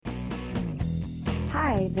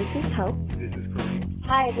Hi, this is Hope. This is Corey.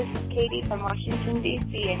 Hi, this is Katie from Washington,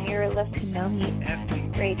 D.C., and you're listening to No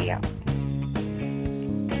Meat Radio.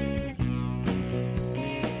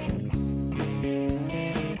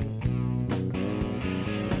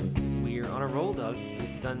 We're on a roll, Doug.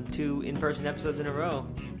 We've done 2 in-person episodes in a row.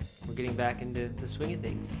 We're getting back into the swing of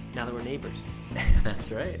things now that we're neighbors.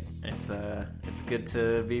 That's right. It's good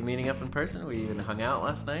to be meeting up in person. We even hung out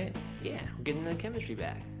last night. Yeah, we're getting the chemistry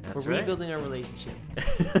back. That's we're right. rebuilding our relationship.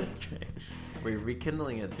 That's right. We're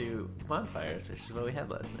rekindling it through bonfires, which is what we had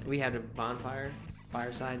last night. We had a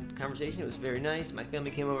fireside conversation. It was very nice. My family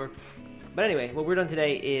came over. But anyway, what we're doing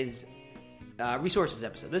today is resources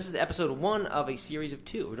episode. This is episode 1 of a series of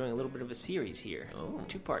 2. We're doing a little bit of a series here. Oh.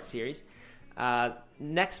 2-part series.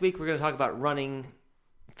 Next week, we're going to talk about running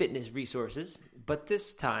fitness resources. But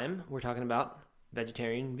this time, we're talking about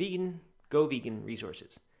vegetarian, vegan, go vegan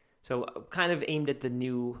resources. So kind of aimed at the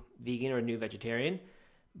new vegan or new vegetarian.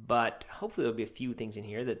 But hopefully there'll be a few things in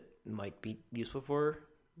here that might be useful for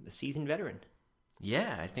the seasoned veteran.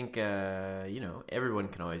 Yeah, I think, everyone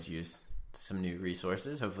can always use some new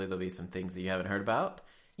resources. Hopefully there'll be some things that you haven't heard about.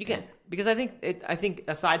 You can, because I think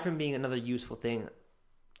aside from being another useful thing,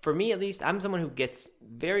 for me at least, I'm someone who gets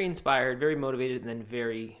very inspired, very motivated, and then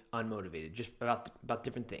very unmotivated, just about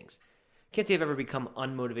different things. Can't say I've ever become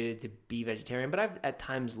unmotivated to be vegetarian, but I've at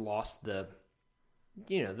times lost the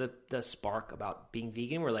spark about being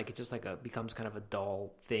vegan, where like it just becomes kind of a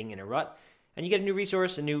dull thing in a rut, and you get a new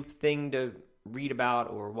resource, a new thing to read about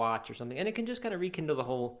or watch or something, and it can just kind of rekindle the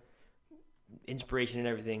whole inspiration and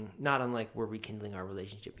everything. Not unlike we're rekindling our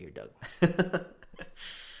relationship here, Doug.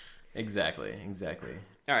 Exactly.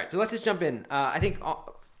 All right, so let's just jump in. I think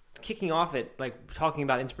kicking off it, like talking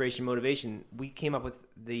about inspiration, motivation, we came up with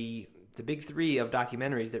the big 3 of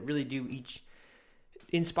documentaries that really do each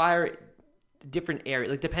inspire different area,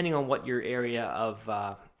 like depending on what your area of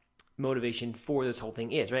motivation for this whole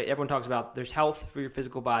thing is, right? Everyone talks about there's health for your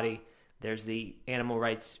physical body, there's the animal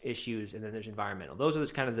rights issues, and then there's environmental. Those are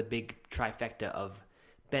kind of the big trifecta of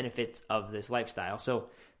benefits of this lifestyle. So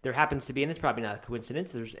there happens to be, and it's probably not a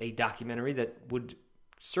coincidence, there's a documentary that would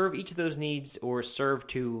serve each of those needs or serve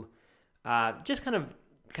to just kind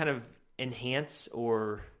of enhance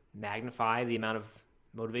or magnify the amount of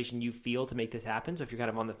motivation you feel to make this happen. So if you're kind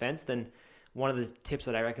of on the fence, then one of the tips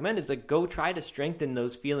that I recommend is like go try to strengthen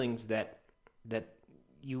those feelings that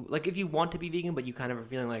you like. If you want to be vegan, but you kind of are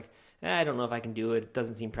feeling like, I don't know if I can do it. It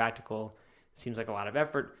doesn't seem practical. It seems like a lot of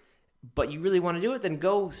effort, but you really want to do it, then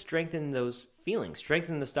go strengthen those feelings.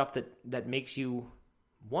 Strengthen the stuff that makes you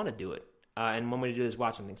want to do it. And one way to do this is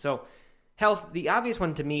watch something. So health, the obvious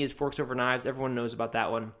one to me is Forks Over Knives. Everyone knows about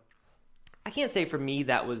that one. I can't say for me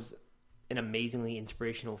that was an amazingly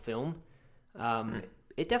inspirational film.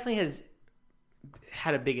 It definitely has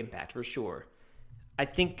had a big impact for sure. I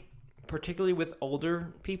think particularly with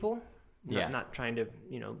older people, not trying to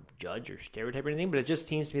judge or stereotype or anything, but it just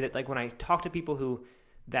seems to me that like when I talk to people who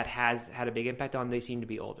that has had a big impact on, they seem to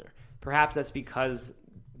be older. Perhaps that's because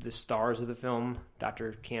the stars of the film,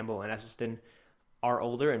 Dr. Campbell and Esselstyn, are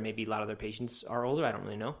older, and maybe a lot of their patients are older. I don't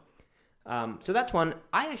really know. So that's one.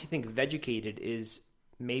 I actually think Vegucated is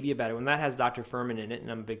maybe a better one. That has Dr. Furman in it, and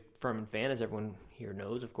I'm a big Furman fan, as everyone here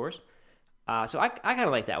knows, of course. So I kind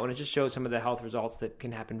of like that one. It just shows some of the health results that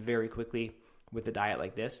can happen very quickly with a diet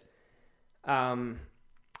like this.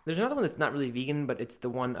 There's another one that's not really vegan, but it's the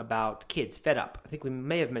one about kids, Fed Up. I think we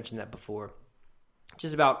may have mentioned that before.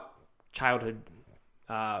 Just about childhood,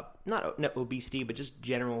 not obesity, but just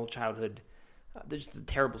general childhood. There's the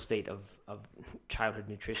terrible state of childhood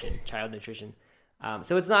nutrition, child nutrition.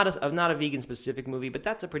 So it's not a vegan specific movie, but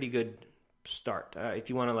that's a pretty good start. If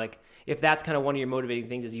you want to if that's kind of one of your motivating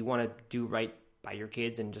things is you want to do right by your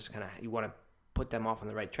kids and just kind of you want to put them off on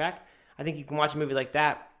the right track, I think you can watch a movie like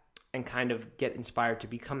that and kind of get inspired to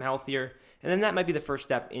become healthier. And then that might be the first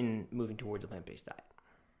step in moving towards a plant-based diet.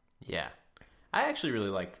 Yeah. I actually really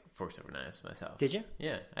liked Forks Over Knives myself. Did you?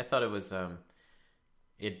 Yeah. I thought it was,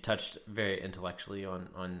 it touched very intellectually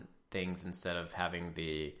on things instead of having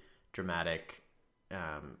the dramatic,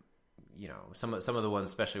 some of the ones,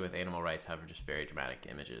 especially with animal rights, have just very dramatic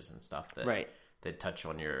images and stuff that touch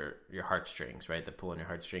on your heartstrings, right? That pull on your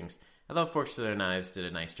heartstrings. I thought Forks Over Knives did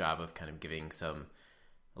a nice job of kind of giving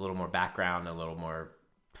a little more background, a little more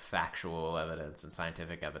factual evidence and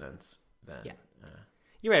scientific evidence than. Yeah.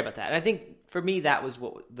 You're right about that. And I think for me, that was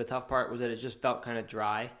what the tough part was, that it just felt kind of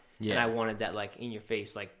dry. Yeah. And I wanted that in your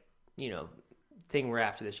face, thing where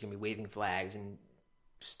after this you're going to be waving flags and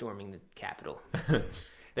storming the Capitol.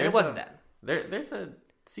 It wasn't that. There's a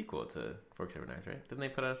sequel to Forks Over Knives, right? Didn't they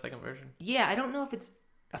put out a second version? Yeah, I don't know if it's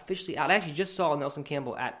officially out. I actually just saw Nelson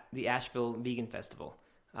Campbell at the Asheville Vegan Festival.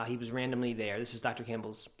 He was randomly there. This is Dr.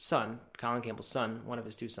 Campbell's son, Colin Campbell's son, one of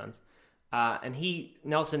his two sons. And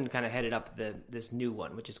Nelson kind of headed up this new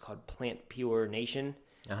one, which is called Plant Pure Nation.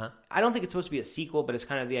 Uh-huh. I don't think it's supposed to be a sequel, but it's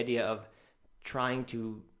kind of the idea of trying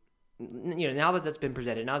to, now that that's been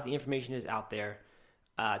presented, now that the information is out there,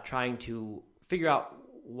 trying to figure out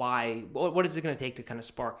what is it going to take to kind of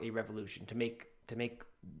spark a revolution, to make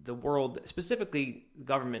the world, specifically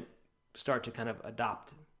government, start to kind of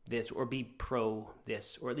adopt this or be pro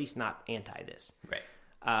this, or at least not anti this.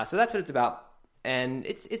 Right. So that's what it's about, and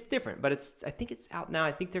it's different, but I think it's out now.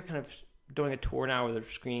 I think they're kind of doing a tour now where they're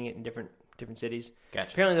screening it in different cities.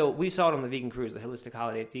 Gotcha. Apparently, though, we saw it on the Vegan Cruise, the Holistic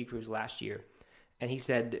Holiday at Sea cruise last year, and he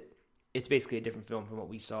said it's basically a different film from what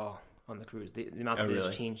we saw on the cruise. The amount that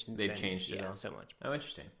it's changed since They've changed it so much. Oh,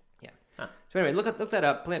 interesting. Yeah. Huh. So anyway, look that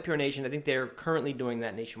up. Plant Pure Nation. I think they're currently doing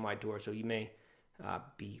that nationwide tour, so you may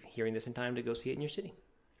be hearing this in time to go see it in your city.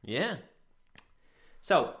 Yeah.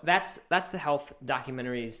 So that's the health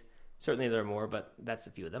documentaries. Certainly there are more, but that's a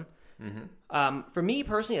few of them. Mm-hmm. For me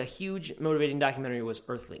personally, a huge motivating documentary was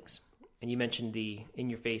Earthlings. And you mentioned the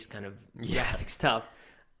in-your-face kind of graphic stuff.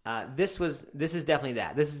 This is definitely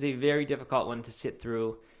that. This is a very difficult one to sit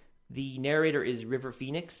through. The narrator is Joaquin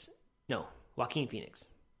Phoenix.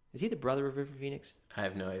 Is he the brother of River Phoenix? I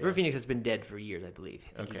have no idea. River Phoenix has been dead for years, I believe.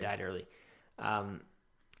 I think he died early.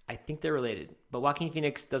 I think they're related. But Joaquin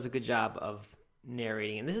Phoenix does a good job of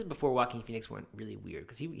narrating. And this is before Joaquin Phoenix went really weird,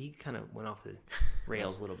 because he kind of went off the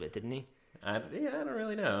rails a little bit, didn't he? I don't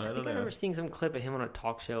really know. I remember seeing some clip of him on a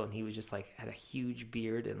talk show, and he was just had a huge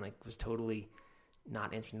beard and was totally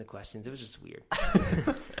not answering the questions. It was just weird.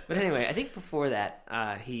 But anyway, I think before that,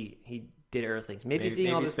 he did Earthlings. Maybe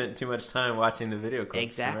spent too much time watching the video clips.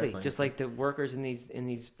 Exactly, just like the workers in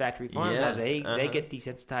these factory farms. They get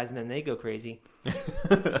desensitized and then they go crazy.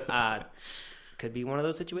 Could be one of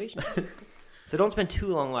those situations. So don't spend too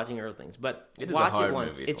long watching Earthlings, but watch it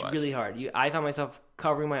once. It's really hard. I found myself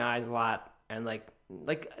covering my eyes a lot, and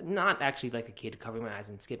not actually like a kid covering my eyes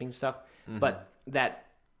and skipping stuff, but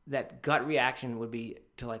that gut reaction would be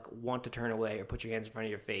to want to turn away or put your hands in front of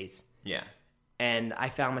your face. Yeah. And I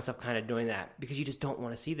found myself kind of doing that because you just don't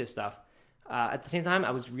want to see this stuff. At the same time,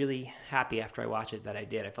 I was really happy after I watched it that I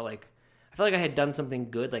did. I felt like I had done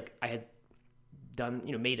something good. Like I had done,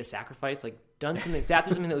 made a sacrifice, done something, sat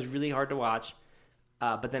through something that was really hard to watch.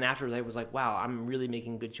 But then afterwards, I was like, wow, I'm really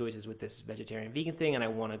making good choices with this vegetarian vegan thing, and I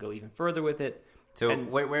want to go even further with it. So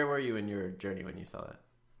where were you in your journey when you saw that?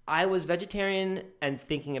 I was vegetarian and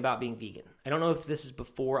thinking about being vegan. I don't know if this is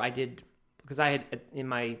before I did, because I had, in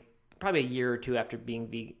my, probably a year or two after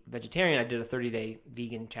being vegetarian, I did a 30-day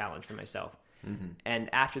vegan challenge for myself. Mm-hmm.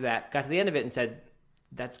 And after that, got to the end of it and said,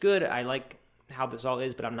 that's good, I like how this all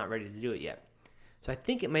is, but I'm not ready to do it yet. So I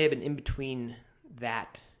think it may have been in between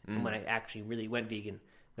that and when I actually really went vegan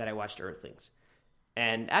that I watched Earthlings.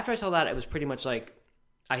 And after I saw that, it was pretty much like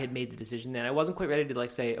I had made the decision then. I wasn't quite ready to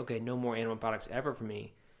say, okay, no more animal products ever for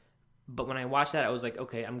me. But when I watched that, I was like,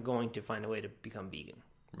 okay, I'm going to find a way to become vegan.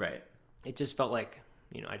 Right. It just felt like,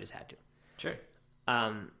 I just had to. Sure.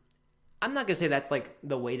 I'm not going to say that's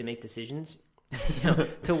the way to make decisions,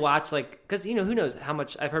 to watch, because, who knows how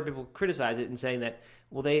much I've heard people criticize it and saying that,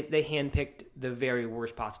 well, they handpicked the very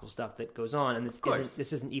worst possible stuff that goes on, and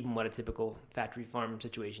this isn't even what a typical factory farm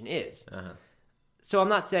situation is. Uh-huh. So I'm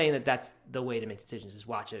not saying that that's the way to make decisions, is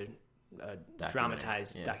watch a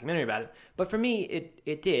dramatized documentary about it. But for me,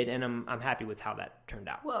 it did, and I'm happy with how that turned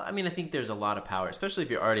out. Well, I think there's a lot of power, especially if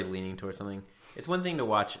you're already leaning towards something. It's one thing to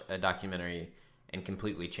watch a documentary and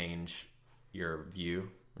completely change your view,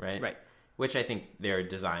 right? Right. Which I think they're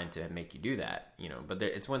designed to make you do that, But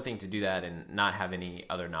it's one thing to do that and not have any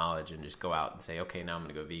other knowledge and just go out and say, okay, now I'm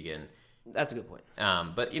going to go vegan. That's a good point.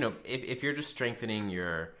 But if you're just strengthening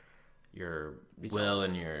your will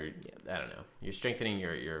and I don't know, you're strengthening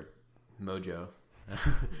your mojo,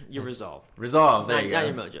 your resolve. Resolve. There you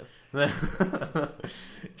go. Not your mojo.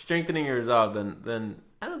 Strengthening your resolve. Then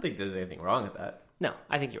I don't think there's anything wrong with that. No,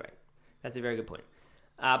 I think you're right. That's a very good point.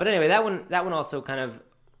 But anyway, that one also kind of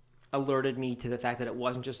alerted me to the fact that it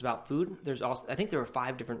wasn't just about food. I think there were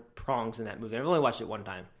 5 different prongs in that movie. I've only watched it one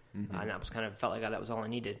time, and that was felt like that was all I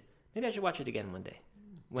needed. Maybe I should watch it again one day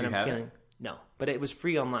when I'm feeling. No, but it was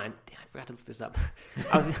free online. Damn, I forgot to look this up.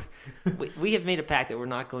 We have made a pact that we're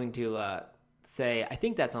not going to say, I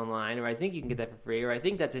think that's online, or I think you can get that for free, or I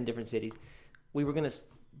think that's in different cities. We were going to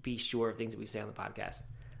be sure of things that we say on the podcast.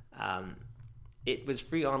 It was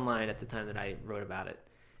free online at the time that I wrote about it,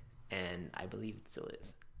 and I believe it still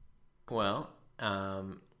is. Well,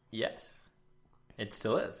 yes, it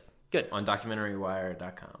still is. Good. On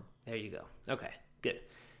DocumentaryWire.com. There you go. Okay, good.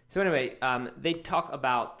 So anyway, they talk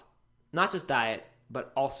about not just diet,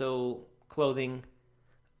 but also clothing.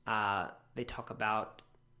 They talk about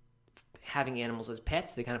having animals as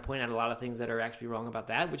pets. They kind of point out a lot of things that are actually wrong about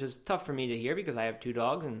that, which is tough for me to hear because I have 2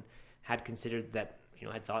 dogs and had considered that,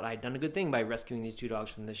 I thought I'd done a good thing by rescuing these 2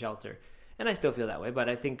 dogs from the shelter. And I still feel that way, but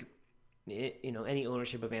I think, any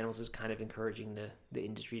ownership of animals is kind of encouraging the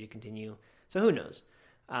industry to continue. So who knows?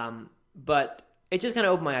 But it just kind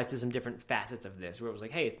of opened my eyes to some different facets of this, where it was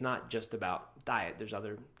like, hey, it's not just about diet. There's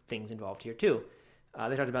other things involved here too.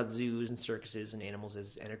 They talked about zoos and circuses and animals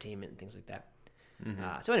as entertainment and things like that.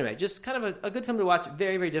 Mm-hmm. So anyway, just kind of a good film to watch.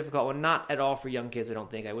 Very, very difficult one. Not at all for young kids, I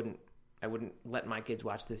don't think. I wouldn't let my kids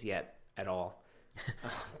watch this yet at all.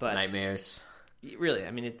 But nightmares. Really,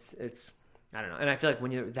 I mean, it's I don't know. And I feel like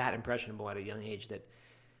when you're that impressionable at a young age, that,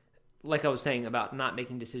 like I was saying about not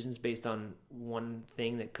making decisions based on one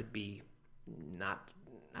thing that could be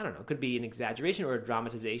could be an exaggeration or a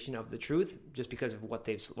dramatization of the truth just because of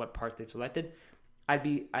what parts they've selected. I'd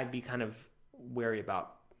be kind of wary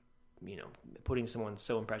about, putting someone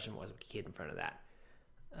so impressionable as a kid in front of that.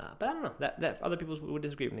 But I don't know. That other people would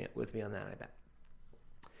disagree with me on that, I bet.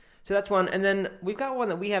 So that's one. And then we've got one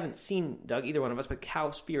that we haven't seen, Doug, either one of us, but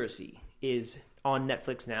Cowspiracy is on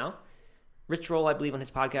Netflix now. Rich Roll, I believe, on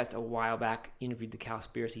his podcast a while back, interviewed the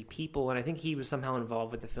Cowspiracy people, and I think he was somehow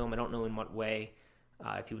involved with the film. I don't know in what way,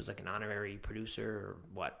 if he was like an honorary producer or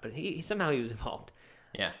what, but he somehow he was involved.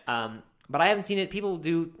 Yeah. But I haven't seen it. People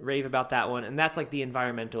do rave about that one, and that's like the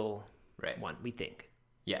environmental one, we think.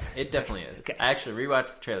 Yeah, it definitely is. Okay. I actually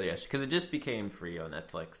rewatched the trailer yesterday because it just became free on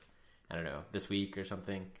Netflix. I don't know, this week or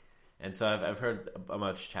something. And so I've heard a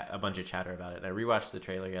bunch of chatter about it. And I rewatched the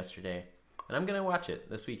trailer yesterday, and I'm gonna watch it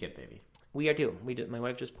this weekend, baby. We are too. We did. My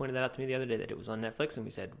wife just pointed that out to me the other day that it was on Netflix, and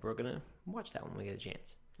we said we're gonna watch that when we get a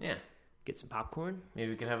chance. Yeah. Get some popcorn.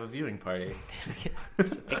 Maybe we could have a viewing party.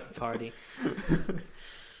 It's a big party.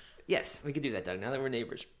 Yes, we could do that, Doug. Now that we're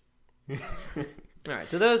neighbors. All right.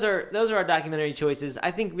 So those are our documentary choices.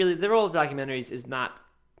 I think really the role of documentaries is not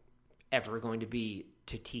ever going to be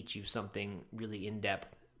to teach you something really in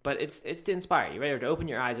depth, but it's to inspire you, right? Or to open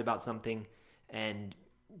your eyes about something and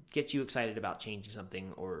get you excited about changing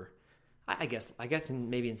something, or I guess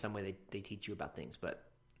maybe in some way they teach you about things, but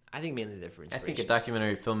I think mainly they're for inspiration. I think a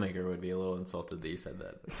documentary filmmaker would be a little insulted that you said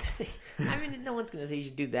that. I mean, no one's going to say you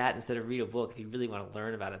should do that instead of read a book if you really want to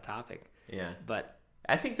learn about a topic. Yeah. But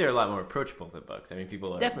I think they're a lot more approachable than books. I mean,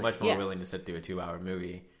 people are much more willing to sit through a 2-hour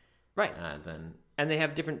movie. Right. And they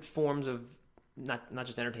have different forms of not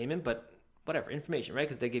just entertainment, but whatever, information, right?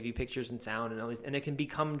 Because they give you pictures and sound and all these, and it can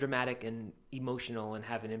become dramatic and emotional and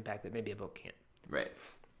have an impact that maybe a book can't. Right.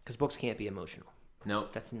 Because books can't be emotional.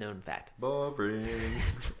 Nope. That's a known fact. Boring.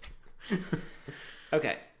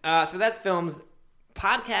 Okay. So that's films.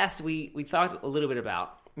 Podcasts we thought a little bit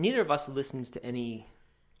about. Neither of us listens to any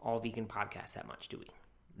all-vegan podcast that much, do we?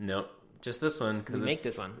 Nope. Just this one. We make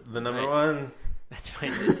this one. The number one. That's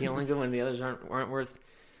right. It's the only good one. The others aren't worth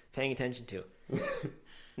paying attention to.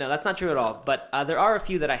 No, that's not true at all. But there are a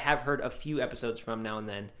few that I have heard a few episodes from now and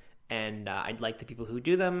then. And I'd like the people who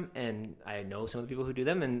do them. And I know some of the people who do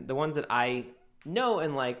them. And the ones that I know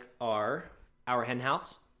and like are Our Hen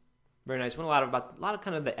House. Very nice one. A lot of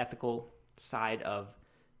kind of the ethical side of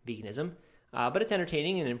veganism. But it's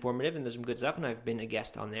entertaining and informative, and there's some good stuff, and I've been a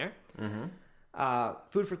guest on there. Mm-hmm.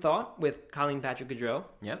 Food for Thought with Colleen Patrick Gaudreau,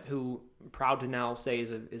 who I'm proud to now say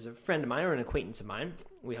is a friend of mine or an acquaintance of mine.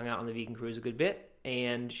 We hung out on the Vegan Cruise a good bit,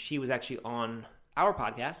 and she was actually on our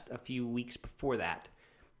podcast a few weeks before that,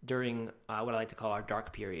 during what I like to call our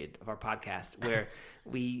dark period of our podcast, where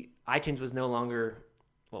iTunes was no longer...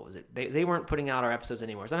 What was it? They weren't putting out our episodes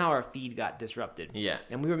anymore. Somehow our feed got disrupted. Yeah.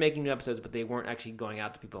 And we were making new episodes, but they weren't actually going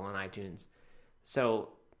out to people on iTunes.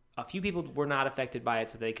 So a few people were not affected by it,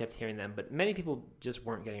 so they kept hearing them. But many people just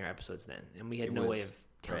weren't getting our episodes then. And we had no way of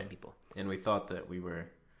telling people. And we thought that we were...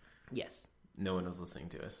 Yes. No one was listening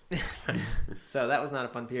to us. So that was not a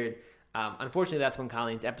fun period. Unfortunately, that's when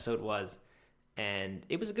Colleen's episode was. And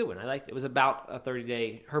it was a good one. I liked it. It was about a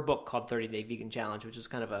 30-day... Her book called 30-Day Vegan Challenge, which was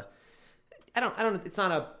kind of a... I don't. It's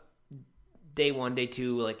not a day 1, day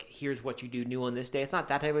 2. Like, here's what you do new on this day. It's not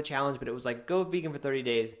that type of challenge, but it was like go vegan for 30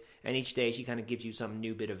 days, and each day she kind of gives you some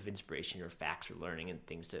new bit of inspiration or facts or learning and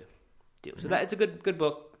things to do. So it's a good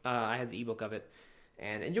book. I had the ebook of it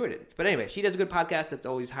and enjoyed it. But anyway, she does a good podcast that's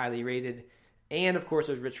always highly rated. And of course,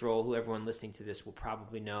 there's Rich Roll, who everyone listening to this will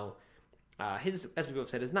probably know. His, as we both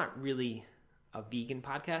said, is not really a vegan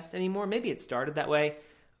podcast anymore. Maybe it started that way,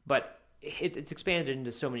 but it's expanded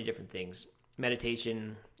into so many different things.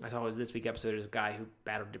 Meditation. I saw this week episode is a guy who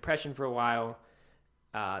battled depression for a while.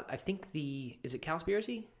 I think is it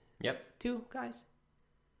Cowspiracy? Yep. 2 guys?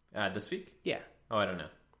 This week? Yeah. Oh, I don't know.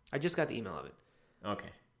 I just got the email of it. Okay.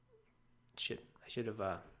 I should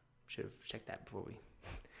have checked that before we.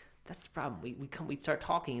 That's the problem. We start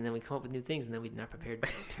talking and then we come up with new things and then we're not prepared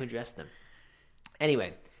to address them.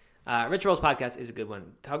 Anyway, Rich Roll's podcast is a good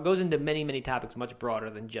one. Goes into many, many topics, much broader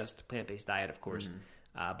than just plant-based diet, of course.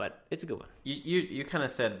 But it's a good one. You kind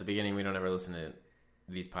of said at the beginning we don't ever listen to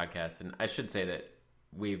these podcasts, and I should say that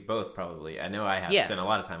we both probably. I know I have spent a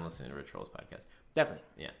lot of time listening to Rich Roll's podcast. Definitely.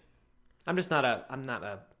 Yeah. I'm not a.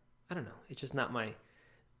 I don't know. It's just not my.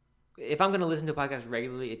 If I'm going to listen to a podcast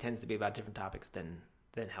regularly, it tends to be about different topics than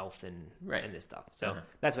health and this stuff. So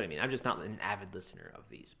that's what I mean. I'm just not an avid listener of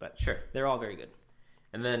these, but sure, they're all very good.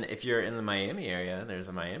 And then if you're in the Miami area, there's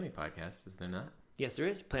a Miami podcast, is there not? Yes, there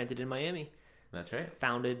is. Planted in Miami. That's right.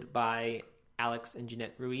 Founded by Alex and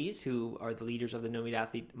Jeanette Ruiz, who are the leaders of the No Meat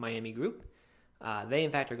Athlete Miami group. They,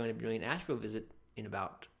 in fact, are going to be doing an Asheville visit in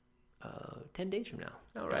about 10 days from now.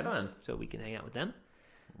 Oh, right on. So we can hang out with them.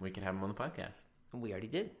 We can have them on the podcast. We already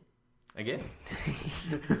did. Again?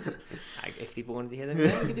 If people wanted to hear them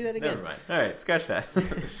again, we can do that again. Never mind. All right, scratch that.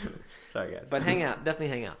 Sorry, guys. But hang out. Definitely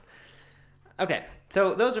hang out. Okay,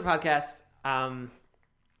 so those are podcasts.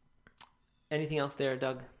 Anything else there,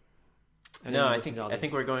 Doug? No, I think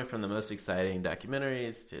we're going from the most exciting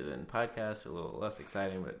documentaries to then podcasts, a little less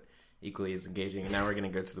exciting, but equally as engaging. And now we're going to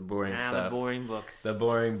go to the boring stuff. The boring books. The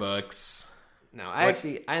boring books. No, I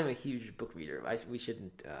am a huge book reader. We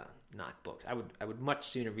shouldn't knock books. I would much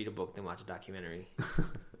sooner read a book than watch a documentary.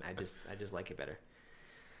 I just like it better.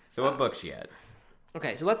 So what books you got?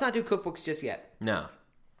 Okay, so let's not do cookbooks just yet. No.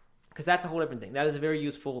 Because that's a whole different thing. That is a very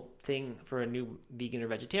useful thing for a new vegan or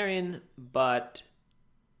vegetarian, but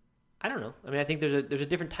I don't know. I mean, I think there's a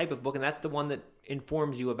different type of book, and that's the one that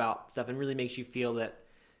informs you about stuff and really makes you feel that,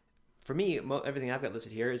 for me, everything I've got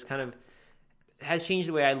listed here is kind of has changed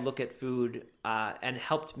the way I look at food and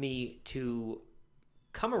helped me to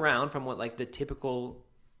come around from what like the typical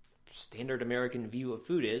standard American view of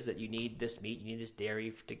food is, that you need this meat, you need this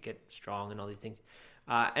dairy to get strong and all these things.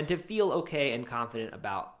 And to feel okay and confident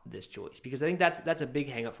about this choice. Because I think that's a big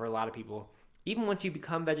hang-up for a lot of people. Even once you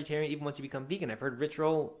become vegetarian, even once you become vegan. I've heard Rich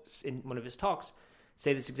Roll, in one of his talks,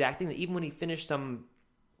 say this exact thing, that even when he finished I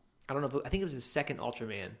think it was his second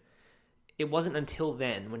Ultraman, it wasn't until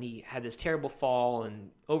then, when he had this terrible fall and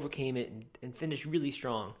overcame it and finished really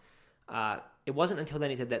strong, it wasn't until then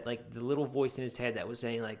he said that, like, the little voice in his head that was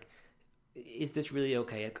saying, like, is this really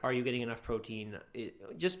okay? Are you getting enough protein?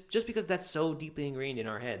 Just because that's so deeply ingrained in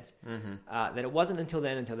our heads, that it wasn't until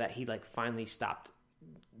that he like finally stopped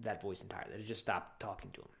that voice entirely. That it just stopped talking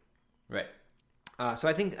to him. Right. So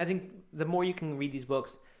I think the more you can read these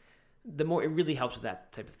books, the more it really helps with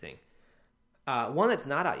that type of thing. One that's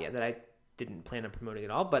not out yet that I didn't plan on promoting at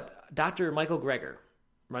all, but Dr. Michael Greger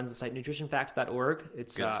runs the site nutritionfacts.org.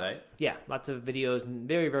 It's good site. Yeah, lots of videos and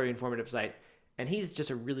very, very informative site. And he's just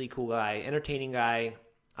a really cool guy, entertaining guy,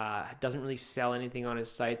 doesn't really sell anything on his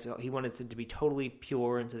site. So he wanted it to be totally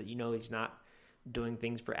pure and so that he's not doing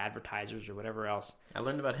things for advertisers or whatever else. I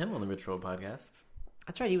learned about him on the Rich Roll podcast.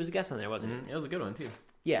 That's right. He was a guest on there, wasn't he? It was a good one, too.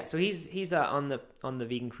 Yeah, so he's on the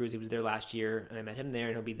vegan cruise. He was there last year, and I met him there,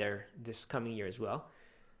 and he'll be there this coming year as well.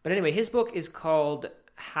 But anyway, his book is called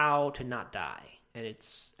How to Not Die, and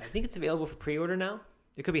I think it's available for pre-order now.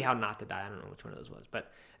 It could be How Not to Die. I don't know which one of those was,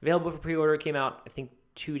 but available for pre-order. It came out, I think,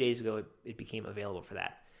 2 days ago. It became available for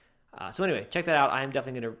that. So anyway, check that out. I am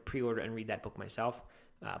definitely going to pre-order and read that book myself,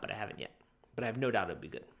 but I haven't yet. But I have no doubt it'll be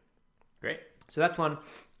good. Great. So that's one.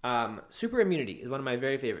 Super Immunity is one of my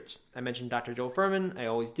very favorites. I mentioned Dr. Joel Fuhrman. I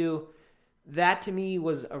always do. That, to me,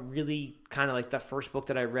 was a really kind of like the first book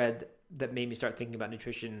that I read that made me start thinking about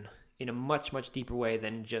nutrition in a much, much deeper way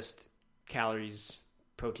than just calories,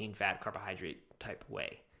 protein, fat, carbohydrate type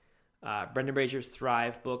way. Brendan Brazier's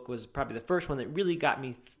Thrive book was probably the first one that really got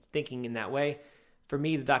me thinking in that way. For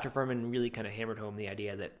me, the Dr. Fuhrman really kind of hammered home the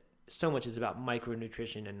idea that so much is about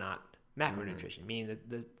micronutrition and not macronutrition, meaning that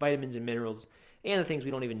the vitamins and minerals and the things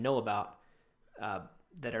we don't even know about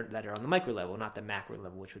that are on the micro level, not the macro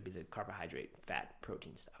level, which would be the carbohydrate, fat,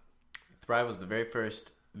 protein stuff. Thrive was the very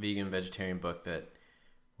first vegan vegetarian book that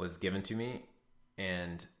was given to me,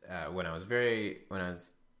 and when I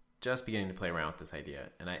was just beginning to play around with this idea,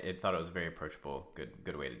 and I thought it was a very approachable,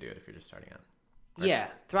 good way to do it if you're just starting out. Right? Yeah,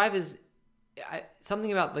 Thrive is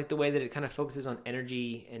something about like the way that it kind of focuses on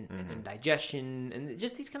energy and digestion and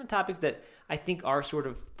just these kind of topics that I think are sort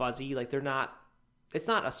of fuzzy. Like it's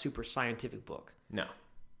not a super scientific book. No.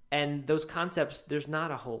 And those concepts, there's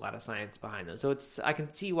not a whole lot of science behind them. So I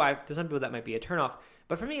can see why to some people that might be a turnoff.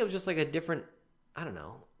 But for me, it was just like a different, I don't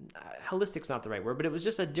know, holistic's not the right word, but it was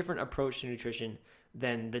just a different approach to nutrition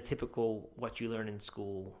than the typical what you learn in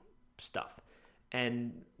school stuff.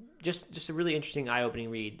 And just a really interesting, eye-opening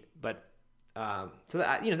read. But so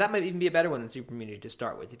that, that might even be a better one than Superimmunity to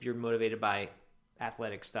start with. If you're motivated by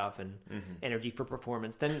athletic stuff and energy for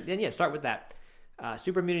performance, then yeah, start with that.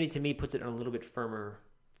 Superimmunity to me puts it on a little bit firmer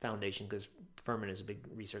foundation because Furman is a big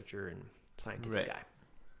researcher and scientific guy.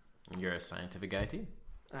 You're a scientific guy too.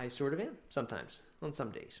 I sort of am sometimes, on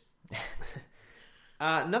some days.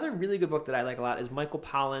 Another really good book that I like a lot is Michael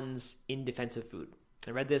Pollan's In Defense of Food.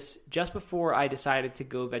 I read this just before I decided to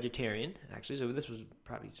go vegetarian, actually, so this was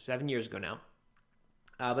probably 7 years ago now.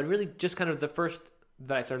 But really just kind of the first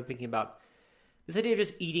that I started thinking about this idea of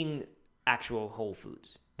just eating actual whole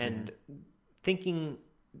foods and thinking,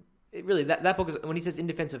 really, that book is, when he says In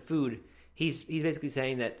Defense of Food, he's basically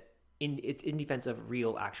saying that it's in defense of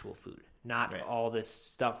real actual food, not all this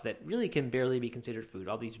stuff that really can barely be considered food,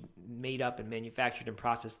 all these made up and manufactured and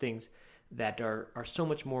processed things that are so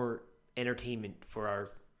much more entertainment for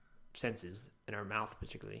our senses and our mouth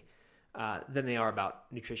particularly than they are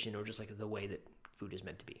about nutrition or just like the way that food is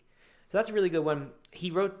meant to be. So that's a really good one.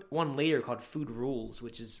 He wrote one later called Food Rules,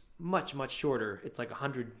 which is much, much shorter. It's like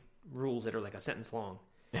 100 rules that are like a sentence long.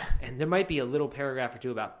 And there might be a little paragraph or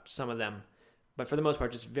two about some of them, but for the most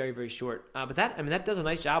part, just very, very short. But that does a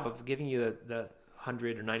nice job of giving you the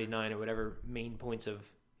 100 or 99 or whatever main points of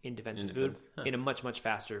In Defense of Food in a much, much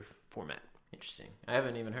faster format. Interesting. I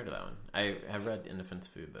haven't even heard of that one. I have read In Defense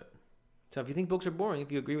of Food, but... So if you think books are boring,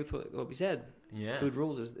 if you agree with what we said, Food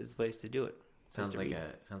Rules is the place to do it. Sounds like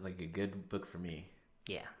a good book for me.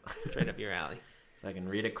 Yeah, it's right up your alley. So I can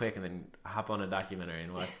read it quick and then hop on a documentary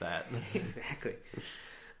and watch that. Exactly.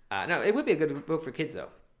 No, it would be a good book for kids, though.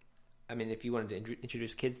 I mean, if you wanted to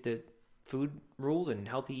introduce kids to food rules and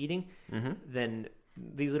healthy eating, then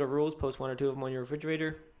these little rules, post one or two of them on your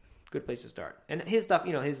refrigerator, good place to start. And his stuff,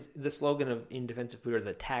 the slogan of In Defense of Food, or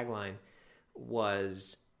the tagline,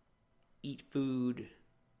 was eat food,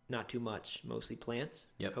 not too much, mostly plants.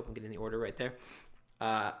 Yep. Hope I'm getting the order right there.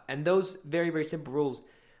 And those very, very simple rules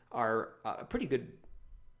are a pretty good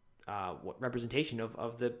representation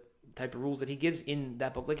of the type of rules that he gives in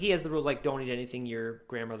that book. Like, he has the rules like don't eat anything your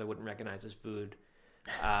grandmother wouldn't recognize as food.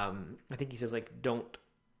 I think he says like don't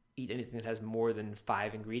eat anything that has more than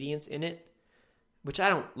 5 ingredients in it, which I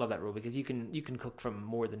don't love that rule because you can cook from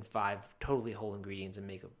more than 5 totally whole ingredients and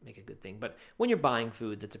make a good thing. But when you're buying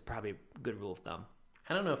food, that's probably a good rule of thumb.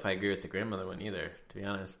 I don't know if I agree with the grandmother one either, to be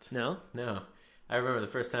honest. No? I remember the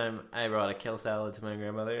first time I brought a kale salad to my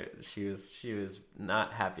grandmother, she was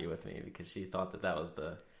not happy with me because she thought that was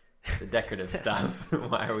the decorative stuff.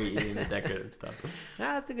 Why are we eating the decorative stuff?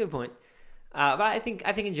 That's a good point. But I think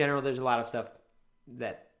in general, there's a lot of stuff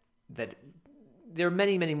that there are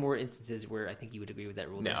many, many more instances where I think you would agree with that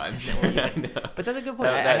rule. No, I'm sure. I know. But that's a good point.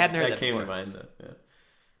 I hadn't heard that came before. to mind, though.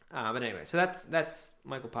 Yeah. But anyway, so that's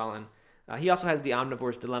Michael Pollan. He also has The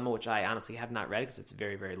Omnivore's Dilemma, which I honestly have not read because it's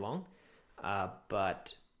very, very long.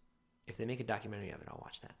 But if they make a documentary of it, I'll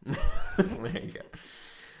watch that. There you go.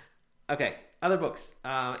 Okay, other books.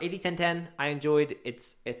 80-10-10, I enjoyed.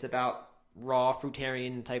 It's about raw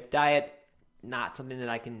fruitarian type diet. Not something that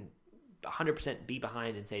I can 100% be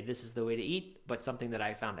behind and say this is the way to eat, but something that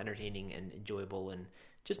I found entertaining and enjoyable and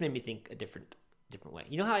just made me think a different way.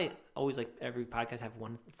 You know how I always, like, every podcast have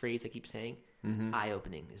one phrase I keep saying?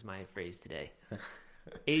 Eye-opening is my phrase today.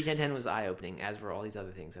 80-10-10 was eye-opening, as were all these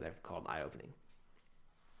other things that I've called eye-opening.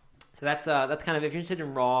 So that's kind of, if you're interested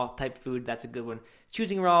in raw type food, that's a good one.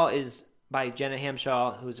 Choosing Raw is by Jenna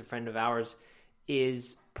Hamshaw, who's a friend of ours,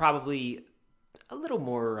 is probably a little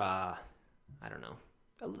more,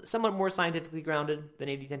 somewhat more scientifically grounded than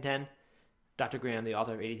 80-10-10. Dr. Graham, the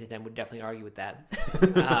author of 80-10-10, would definitely argue with that.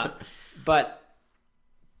 But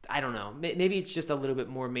I don't know. Maybe it's just a little bit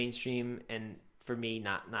more mainstream, and for me,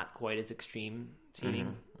 not quite as extreme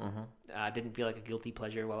seeming. Didn't feel like a guilty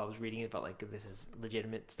pleasure while I was reading it. Felt like this is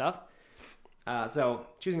legitimate stuff. So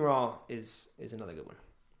Choosing Raw is another good one.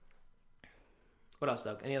 What else,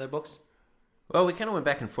 Doug? Any other books? Well, we kind of went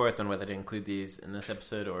back and forth on whether to include these in this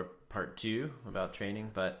episode or part 2 about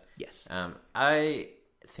training, but yes, I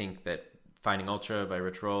think that Finding Ultra by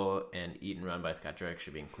Rich Roll and Eat and Run by Scott Jurek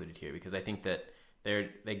should be included here because I think that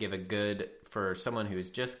they give a good, for someone who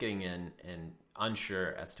is just getting in and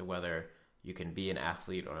unsure as to whether you can be an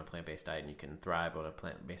athlete on a plant-based diet and you can thrive on a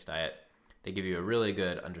plant-based diet, they give you a really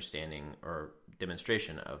good understanding or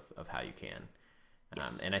demonstration of how you can.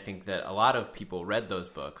 Yes. And I think that a lot of people read those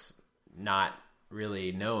books not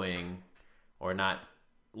really knowing or not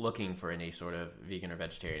looking for any sort of vegan or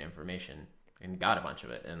vegetarian information and got a bunch of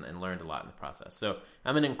it and learned a lot in the process. So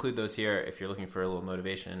I'm going to include those here if you're looking for a little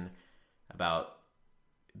motivation about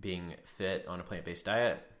being fit on a plant-based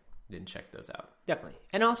diet. didn't check those out. Definitely.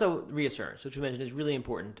 And also reassurance, which we mentioned is really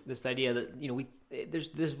important. This idea that,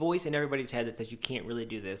 there's this voice in everybody's head that says you can't really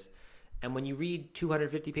do this. And when you read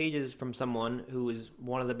 250 pages from someone who is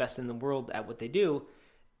one of the best in the world at what they do,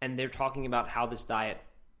 and they're talking about how this diet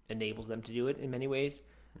enables them to do it in many ways,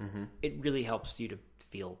 it really helps you to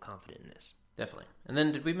feel confident in this. Definitely. And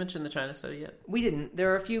then did we mention the China study yet? We didn't.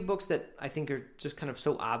 There are a few books that I think are just kind of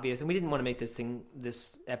so obvious, and we didn't want to make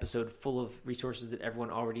this episode full of resources that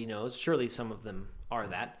everyone already knows. Surely some of them are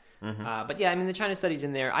that. But yeah, I mean, the China study's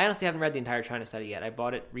in there. I honestly haven't read the entire China study yet. I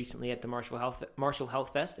bought it recently at the Marshall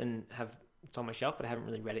Health Fest and it's on my shelf, but I haven't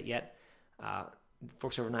really read it yet.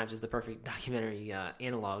 Forks Over Knives is the perfect documentary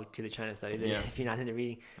analog to the China study. If you're not into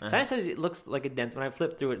reading, China study, it looks like a dense. When I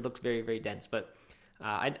flip through it, it looks very, very dense. But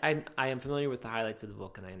I am familiar with the highlights of the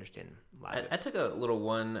book, and I understand a lot of it. I took a little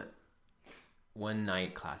one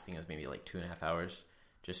night class. I think it was maybe like 2.5 hours,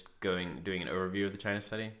 just doing an overview of the China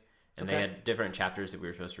study. And they had different chapters that we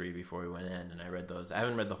were supposed to read before we went in, and I read those. I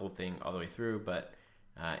haven't read the whole thing all the way through, but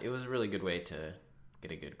it was a really good way to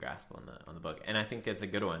get a good grasp on the book. And I think that's a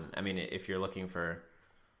good one. I mean, if you're looking for,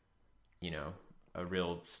 a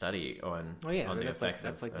real study on the effects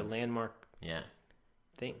that's like the landmark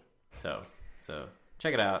thing. So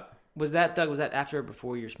check it out. Was that, Doug, after or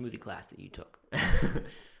before your smoothie class that you took?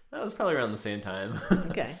 That was probably around the same time.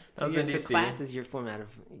 Okay. So class is your format of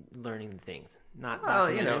learning things, not. Well,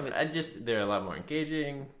 they're a lot more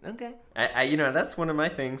engaging. Okay. I that's one of my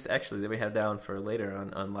things actually that we have down for later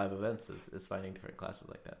on live events is finding different classes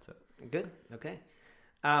like that. So good. Okay.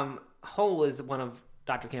 Whole is one of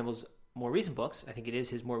Dr. Campbell's more recent books. I think it is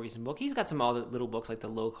his more recent book. He's got some other little books like the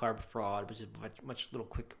Low Carb Fraud, which is much little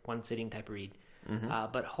quick one sitting type of read.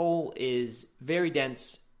 But Whole is very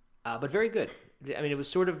dense, but very good. I mean, it was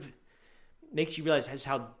sort of makes you realize just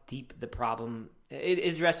how deep the problem. It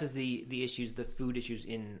addresses the issues, the food issues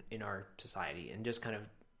in our society, and just kind of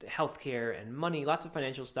healthcare and money, lots of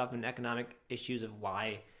financial stuff and economic issues of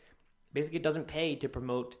why basically it doesn't pay to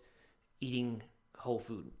promote eating whole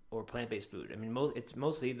food or plant-based food. I mean, it's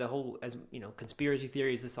mostly the whole, as conspiracy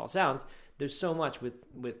theories. This all sounds. There's so much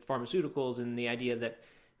with pharmaceuticals and the idea that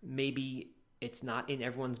maybe it's not in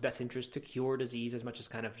everyone's best interest to cure disease as much as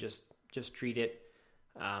kind of just treat it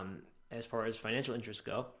as far as financial interests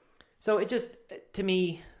go. So it just, to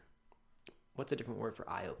me, what's a different word for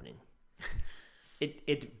eye-opening?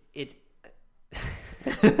 It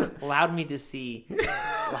allowed me to see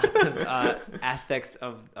lots of aspects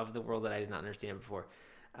of the world that I did not understand before.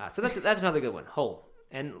 So that's another good one, Whole.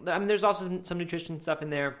 And I mean, there's also some nutrition stuff in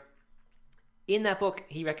there. In that book,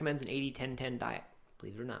 he recommends an 80-10-10 diet,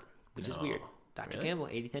 believe it or not, which is weird. Dr. Really? Campbell,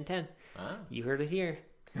 80-10-10. Wow. You heard it here.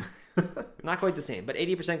 Not quite the same, but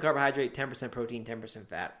 80% carbohydrate, 10% protein, 10%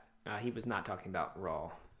 fat. He was not talking about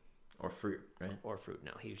raw or fruit, right? Or fruit.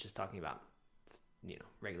 No, he was just talking about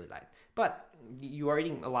regular diet. But you are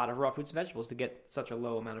eating a lot of raw fruits and vegetables to get such a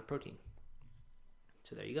low amount of protein.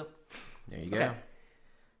 So there you go. There you go. Okay.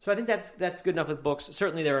 So I think that's good enough with books.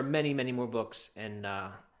 Certainly there are many, many more books, and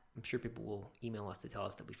I'm sure people will email us to tell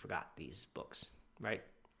us that we forgot these books, right?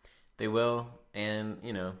 They will, and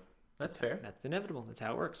that's fair. That's inevitable. That's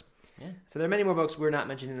how it works. Yeah. So there are many more books. We're not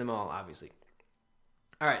mentioning them all, obviously.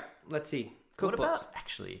 All right. Let's see. What about,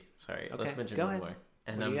 actually, sorry, okay, let's mention one more.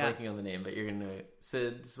 And I'm blanking on the name, but you're going to know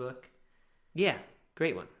Sid's book? Yeah.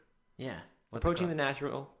 Great one. Yeah. Approaching the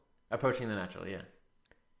Natural. Approaching the Natural, yeah.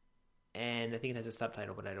 And I think it has a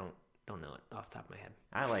subtitle, but I don't know it off the top of my head.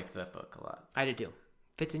 I liked that book a lot. I did too.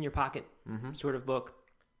 Fits in your pocket sort of book.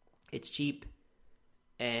 It's cheap.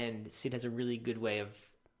 And Sid has a really good way of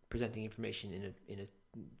presenting information in a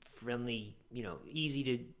friendly, easy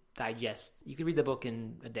to digest. You could read the book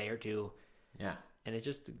in a day or two. Yeah. And it's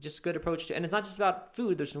just a good approach to, and it's not just about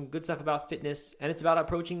food. There's some good stuff about fitness, and it's about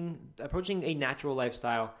approaching a natural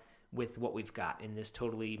lifestyle with what we've got in this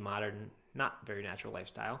totally modern, not very natural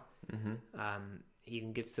lifestyle. He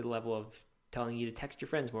even gets to the level of telling you to text your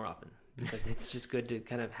friends more often because it's just good to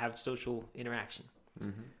kind of have social interaction.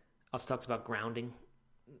 Also talks about grounding,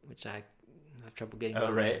 which I have trouble getting.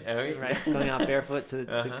 Oh, right. Going out barefoot to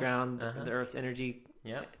the ground, the Earth's energy.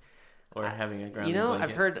 Yeah. Or having a grounding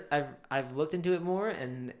blanket. I've looked into it more,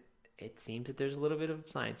 and it seems that there's a little bit of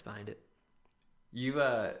science behind it. You,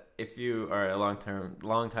 if you are a long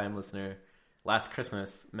time listener, last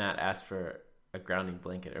Christmas Matt asked for a grounding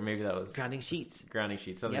blanket, or maybe that was grounding sheets,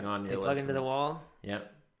 something on your list. They plug into the wall.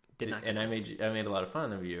 Yep. I made a lot of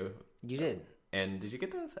fun of you. You did. And did you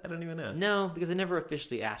get those? I don't even know. No, because I never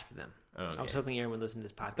officially asked for them. Oh, okay. I was hoping Erin would listen to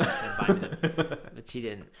this podcast and buy me them, but she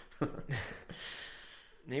didn't.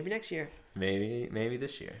 Maybe next year. Maybe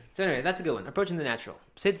this year. So anyway, that's a good one. Approaching the Natural.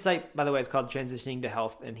 Sid's site, by the way, is called Transitioning to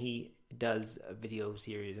Health, and he does a video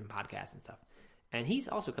series and podcasts and stuff. And he's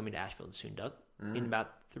also coming to Asheville soon, Doug, in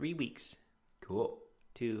about 3 weeks. Cool.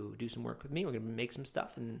 To do some work with me. We're going to make some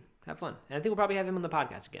stuff and have fun. And I think we'll probably have him on the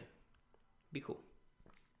podcast again. Be cool.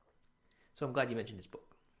 So I'm glad you mentioned his book.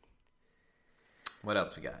 What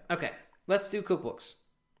else we got? Okay, let's do cookbooks.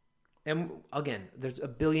 And again, there's a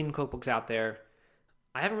billion cookbooks out there.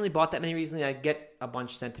 I haven't really bought that many recently. I get a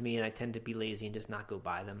bunch sent to me, and I tend to be lazy and just not go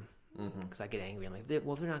buy them. Because I get angry. I'm like,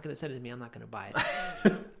 well, if they're not going to send it to me, I'm not going to buy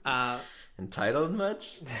it. Entitled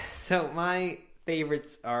much? So my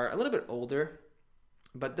favorites are a little bit older,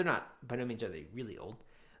 but they're not, by no means are they really old.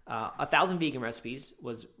 1,000 Vegan Recipes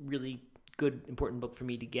was really good, important book for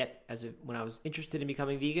me to get when I was interested in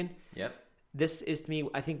becoming vegan. Yep. This is, to me,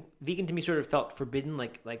 I think vegan to me sort of felt forbidden.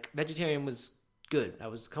 Like vegetarian was good. I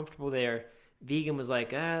was comfortable there. Vegan was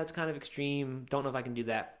like, that's kind of extreme. Don't know if I can do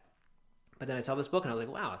that. But then I saw this book and I was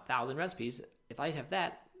like, wow, 1,000 recipes. If I have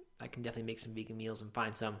that, I can definitely make some vegan meals and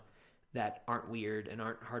find some that aren't weird and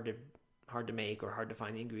aren't hard to make or hard to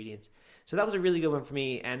find the ingredients. So that was a really good one for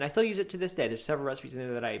me, and I still use it to this day. There's several recipes in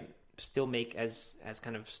there that I still make as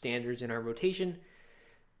kind of standards in our rotation.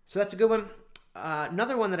 So that's a good one.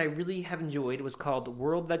 Another one that I really have enjoyed was called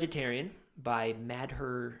World Vegetarian by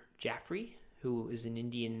Madhur Jaffrey, who is an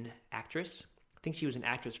Indian actress. I think she was an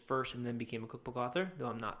actress first and then became a cookbook author, though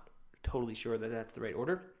I'm not totally sure that that's the right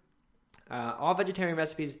order. All vegetarian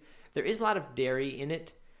recipes. There is a lot of dairy in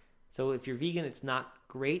it, so if you're vegan, it's not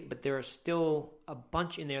great, but there are still a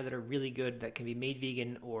bunch in there that are really good that can be made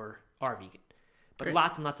vegan or are vegan. But great.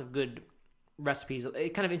 Lots and lots of good recipes.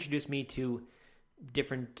 It kind of introduced me to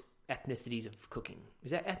different ethnicities of cooking.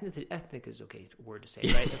 Is that ethnic is okay word to say,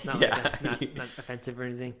 right? It's not not offensive or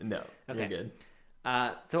anything. No, okay. You're good.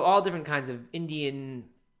 So all different kinds of Indian,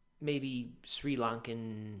 maybe Sri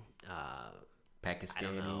Lankan,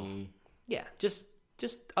 Pakistani. Yeah, just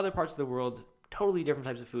other parts of the world. Totally different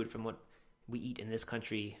types of food from what we eat in this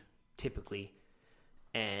country typically.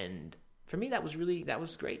 And for me, that was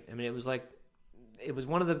great. I mean, it was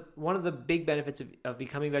one of the big benefits of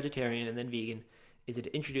becoming vegetarian and then vegan is it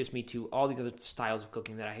introduced me to all these other styles of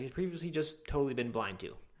cooking that I had previously just totally been blind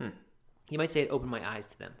to. You might say it opened my eyes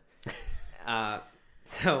to them.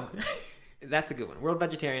 So that's a good one. World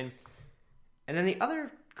Vegetarian. And then the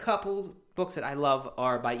other couple books that I love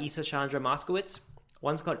are by Isa Chandra Moskowitz.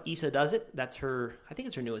 One's called Isa Does It. That's I think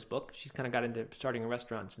it's her newest book. She's kind of got into starting a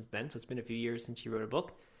restaurant since then, so it's been a few years since she wrote a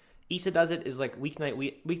book. Isa Does It is like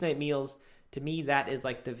weeknight meals. To me, that is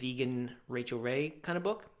like the vegan Rachel Ray kind of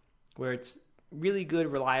book, where it's really good,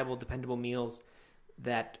 reliable, dependable meals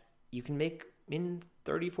that you can make in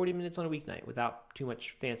 30, 40 minutes on a weeknight without too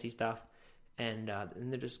much fancy stuff. And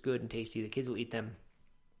they're just good and tasty. The kids will eat them.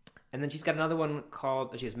 And then she's got another one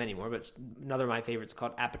called, she has many more, but another of my favorites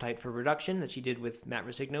called Appetite for Reduction that she did with Matt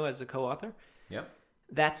Rosigno as a co-author. Yep.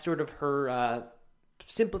 That's sort of her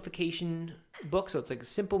simplification book. So it's like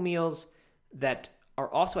simple meals that are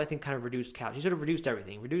also, I think, kind of reduced calories. She sort of reduced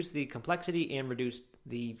everything. Reduced the complexity and reduced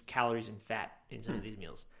the calories and fat in some of these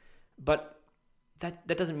meals. But that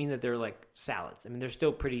doesn't mean that they're like salads. I mean, they're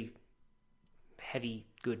still pretty heavy,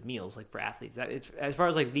 good meals like for athletes. As far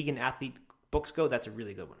as like vegan athlete books go, that's a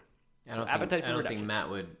really good one. I don't think Matt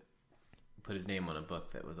would put his name on a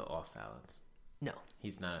book that was all salads. No.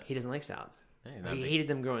 He's not. He doesn't like salads. He hated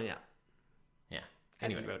them growing up. Yeah.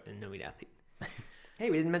 As he wrote in No Meat Athlete. Hey,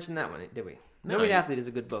 we didn't mention that one, did we? No Meat Athlete is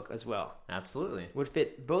a good book as well. Absolutely. Would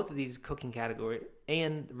fit both of these cooking category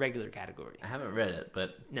and the regular category. I haven't read it,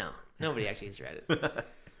 but... No, nobody actually has read it.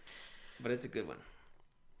 But it's a good one,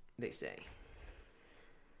 they say.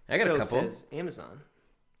 I got a couple. It says Amazon.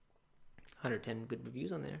 110 good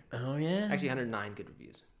reviews on there. Oh, yeah? Actually, 109 good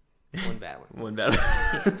reviews. One bad one. One bad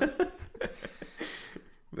one.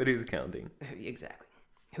 But who's counting? Exactly.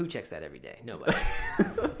 Who checks that every day? Nobody.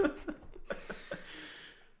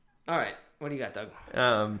 All right. What do you got, Doug?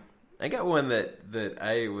 I got one that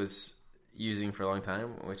I was using for a long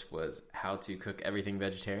time, which was How to Cook Everything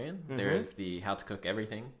Vegetarian. Mm-hmm. There is the How to Cook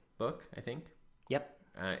Everything book, I think. Yep.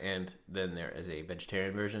 And then there is a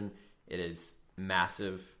vegetarian version. It is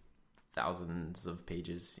massive, thousands of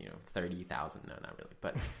pages, 30,000. No, not really.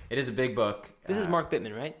 But it is a big book. This is Mark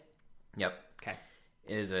Bittman, right? Yep. Okay.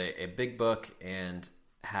 It is a big book and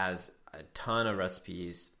has a ton of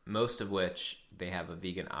recipes, most of which they have a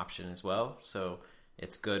vegan option as well. So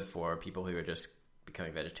it's good for people who are just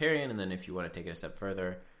becoming vegetarian. And then if you want to take it a step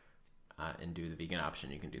further and do the vegan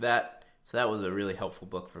option, you can do that. So that was a really helpful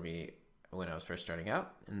book for me when I was first starting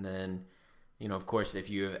out. And then, of course, if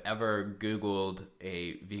you have ever Googled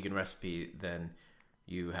a vegan recipe, then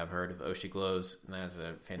you have heard of Oshi Glows, and that is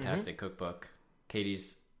a fantastic cookbook.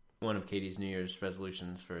 One of Katie's New Year's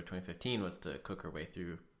resolutions for 2015 was to cook her way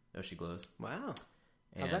through Oshi Glows. Wow.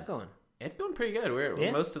 How's that going? It's going pretty good.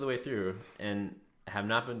 We're most of the way through and have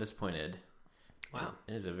not been disappointed. Wow.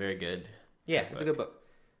 It is a very good cookbook. It's a good book.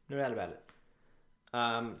 No doubt about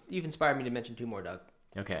it. You've inspired me to mention 2 more, Doug.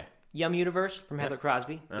 Okay. Yum Universe from Heather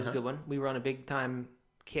Crosby is a good one. We were on a big-time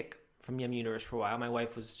kick from Yum Universe for a while. My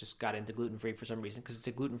wife just got into gluten-free for some reason because it's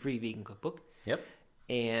a gluten-free vegan cookbook. Yep.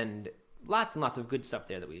 And lots and lots of good stuff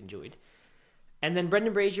there that we enjoyed. And then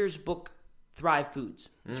Brendan Brazier's book, Thrive Foods.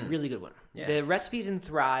 It's a really good one. Yeah. The recipes in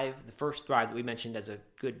Thrive, the first Thrive that we mentioned as a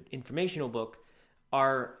good informational book,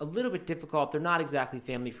 are a little bit difficult. They're not exactly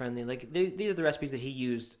family-friendly. Like, these are the recipes that he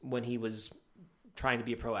used when he was trying to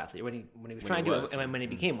be a pro athlete, when he was trying to, and when he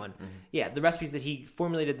became one. Mm-hmm. Yeah, the recipes that he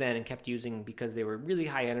formulated then and kept using because they were really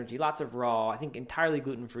high energy, lots of raw, I think entirely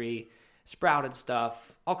gluten-free, sprouted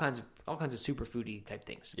stuff, all kinds of super foodie type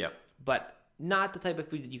things. Yep. But not the type of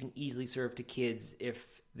food that you can easily serve to kids if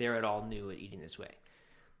they're at all new at eating this way.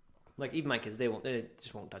 Like, even my kids, they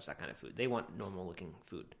just won't touch that kind of food. They want normal looking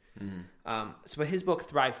food. Mm-hmm. But his book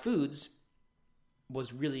Thrive Foods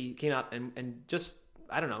came out and just,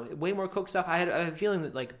 I don't know, way more cooked stuff. I had a feeling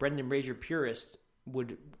that like Brendan Brazier purists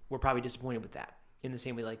were probably disappointed with that. In the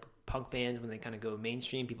same way, like punk bands, when they kind of go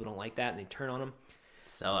mainstream, people don't like that and they turn on them.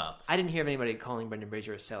 Sellouts. I didn't hear of anybody calling Brendan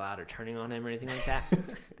Brazier a sellout or turning on him or anything like that.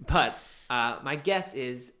 But my guess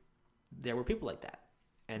is there were people like that.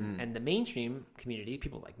 And the mainstream community,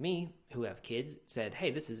 people like me who have kids, said,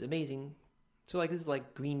 hey, this is amazing. So like this is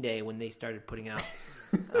like Green Day when they started putting out,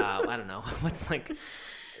 I don't know, what's like,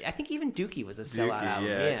 I think even Dookie was a sellout album.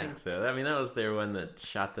 Yeah, I think so. I mean, that was their one that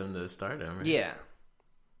shot them to stardom. Right? Yeah.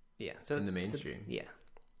 Yeah. So in the mainstream.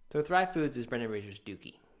 So Thrive Foods is Brendan Brazier's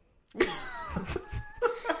Dookie.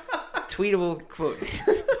 Tweetable quote.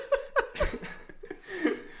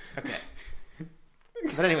 Okay.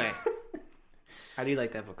 But anyway, I do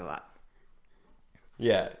like that book a lot.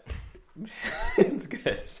 Yeah. It's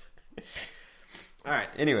good. All right.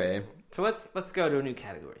 Anyway. So let's go to a new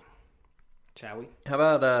category. Shall we? How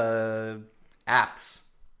about apps?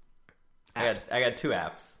 I got 2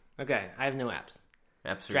 apps. Okay, I have no apps.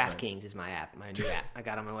 Apps are DraftKings is my app, my new app. I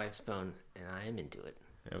got on my wife's phone, and I am into it.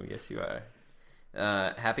 Oh, yes, you are.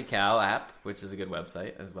 Happy Cow app, which is a good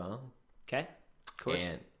website as well. Okay, of course.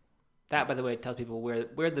 And that, by the way, tells people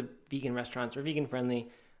where the vegan restaurants are vegan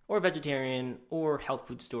friendly, or vegetarian, or health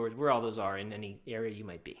food stores, where all those are in any area you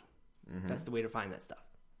might be. Mm-hmm. That's the way to find that stuff.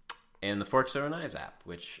 And the Forks Over Knives app,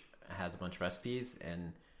 which has a bunch of recipes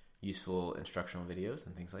and useful instructional videos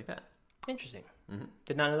and things like that. Interesting. Mm-hmm.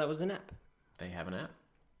 Did not know that was an app. They have an app.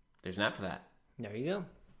 There's an app for that. There you go.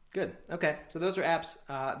 Good. Okay, so those are apps.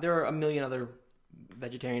 There are a million other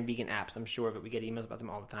vegetarian, vegan apps, I'm sure, but we get emails about them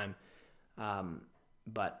all the time.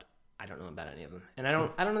 But I don't know about any of them, and I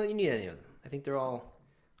don't know that you need any of them. I think they're all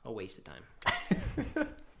a waste of time.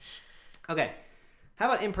 Okay.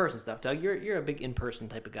 How about in-person stuff, Doug? You're a big in-person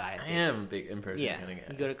type of guy. I am a big in-person kind of guy.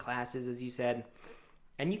 You go to classes, as you said,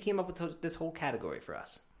 and you came up with this whole category for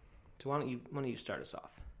us. So why don't you start us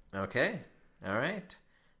off? Okay, all right.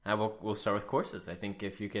 We'll start with courses. I think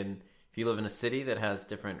if you live in a city that has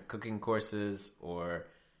different cooking courses or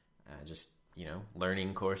just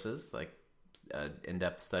learning courses like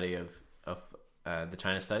in-depth study of the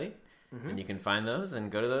China study. Mm-hmm. And you can find those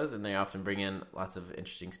and go to those, and they often bring in lots of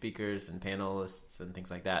interesting speakers and panelists and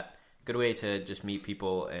things like that. Good way to just meet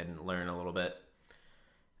people and learn a little bit.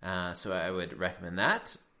 So I would recommend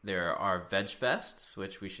that. There are Veg Fests,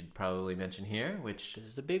 which we should probably mention here, which this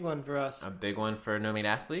is a big one for us. A big one for a No Meat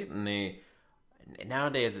Athlete, and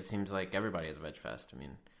nowadays it seems like everybody has a Veg Fest. I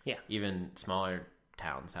mean, even smaller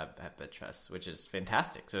towns have Veg Fests, which is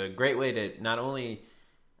fantastic. So a great way to not only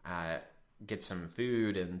get some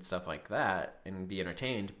food and stuff like that and be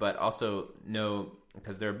entertained, but also know,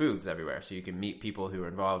 because there are booths everywhere, so you can meet people who are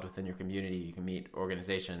involved within your community. You can meet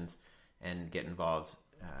organizations and get involved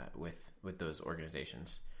with those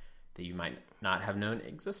organizations that you might not have known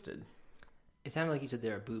existed. It sounded like you said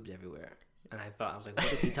there are boobs everywhere, and I was like,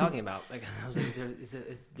 what is he talking about? Like, I was like, is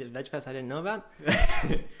the Veg Fest I didn't know about?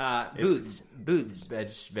 Booths.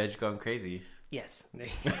 Veg gone crazy. Yes.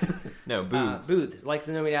 No, booths. Booths, like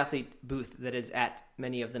the No Meat Athlete booth that is at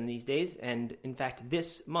many of them these days. And in fact,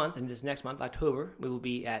 this month and this next month, October, we will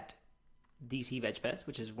be at DC Veg Fest,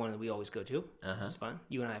 which is one that we always go to. It's fun.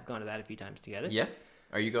 You and I have gone to that a few times together. Yeah.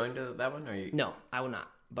 Are you going to that one? No, I will not.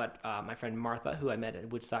 But my friend Martha, who I met at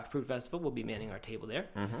Woodstock Fruit Festival, will be manning our table there.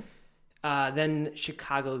 Mm-hmm. Then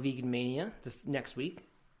Chicago Vegan Mania next week.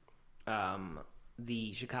 The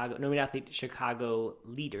No Meat Athlete Chicago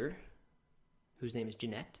leader, whose name is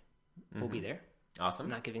Jeanette, will be there. Awesome. I'm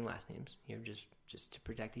not giving last names here, just to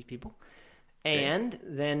protect these people. And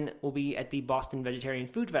then we'll be at the Boston Vegetarian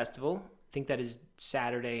Food Festival. I think that is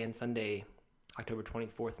Saturday and Sunday, October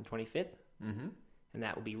 24th and 25th. Mm-hmm. And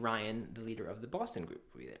that will be Ryan, the leader of the Boston group,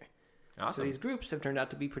 will be there. Awesome. So these groups have turned out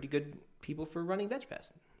to be pretty good people for running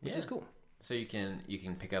VegFest, which is cool. So you can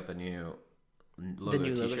pick up a new logo the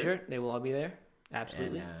new t-shirt. Logo shirt. They will all be there.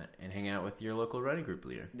 Absolutely. And hang out with your local running group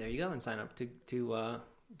leader. There you go, and sign up to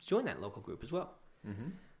join that local group as well. Mm-hmm.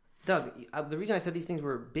 Doug, the reason I said these things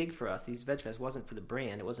were big for us, these VegFest, wasn't for the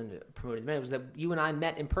brand. It wasn't promoting the brand. It was that you and I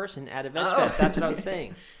met in person at a VegFest. Oh. That's what I was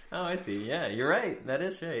saying. Oh, I see. Yeah, you're right. That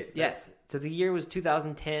is right. Yes. So the year was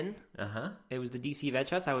 2010. Uh-huh. It was the DC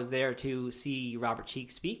VegFest. I was there to see Robert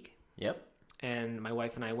Cheek speak. Yep. And my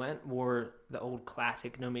wife and I wore the old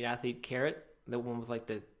classic No Meat Athlete carrot, the one with like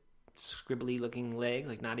the scribbly looking legs,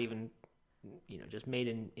 like not even, just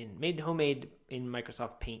made homemade in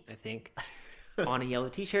Microsoft Paint, I think. On a yellow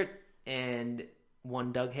t-shirt, and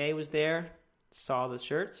one Doug Hay was there, saw the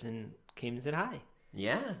shirts, and came and said hi.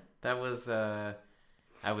 Yeah, that was, I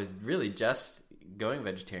was really just going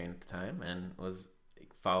vegetarian at the time, and was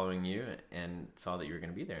following you, and saw that you were going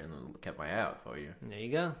to be there, and kept my eye out for you. And there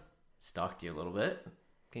you go. Stalked you a little bit.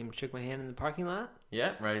 Came and shook my hand in the parking lot.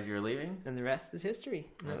 Yeah, right as you were leaving. And the rest is history.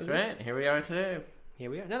 That's right. Here we are today. Here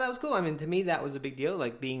we are. No, that was cool. I mean, to me, that was a big deal,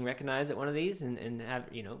 like being recognized at one of these, and have,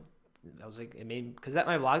 I was like, it made, because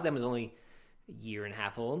my blog then was only a year and a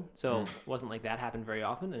half old, so it wasn't like that happened very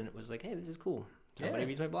often, and it was like, hey, this is cool. Somebody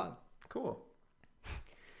reads my blog. Cool.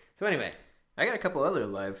 So anyway. I got a couple other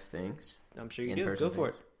live things. I'm sure you do. Go for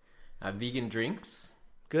it. Vegan drinks.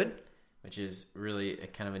 Good. Which is really a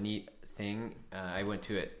kind of a neat thing. I went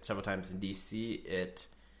to it several times in DC. It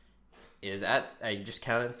is I just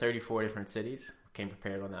counted 34 different cities. Came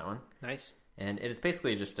prepared on that one. Nice. And it is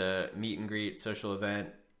basically just a meet and greet social event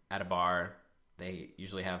at a bar. They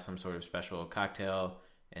usually have some sort of special cocktail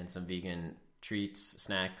and some vegan treats,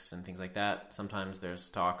 snacks, and things like that. Sometimes there's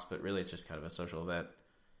talks, but really it's just kind of a social event.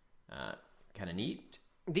 Kind of neat.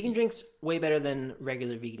 Vegan drinks way better than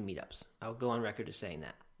regular vegan meetups. I'll go on record as saying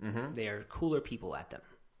that. Mm-hmm. They are cooler people at them.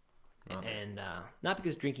 Okay. And not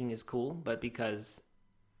because drinking is cool, but because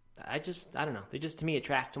I don't know. They just, to me,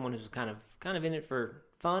 attract someone who's kind of in it for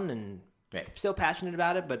fun and still passionate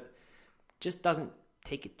about it, but just doesn't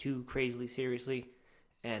take it too crazily seriously,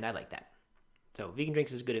 and I like that. So vegan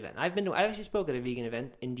drinks is a good event. I actually spoke at a vegan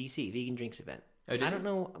event in DC, vegan drinks event. Oh, I don't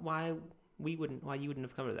know why you wouldn't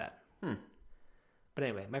have come to that. But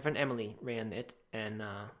anyway, my friend Emily ran it and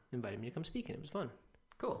invited me to come speak, and it was fun.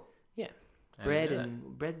 Cool. Yeah. Bread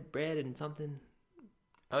and something.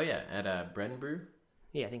 Oh yeah, at Bread and Brew?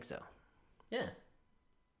 Yeah, I think so. Yeah.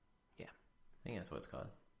 Yeah. I think that's what it's called.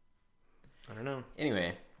 I don't know.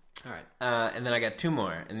 Anyway. All right. And then I got two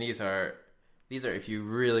more, and these are if you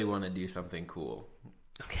really want to do something cool.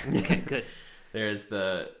 Okay, good. There's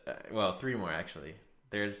three more actually.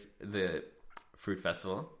 There's the Fruit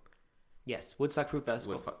Festival. Yes, Woodstock Fruit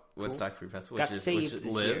Festival. Woodstock Fruit Festival, which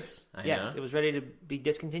lives. Yes, it was ready to be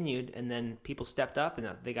discontinued, and then people stepped up, and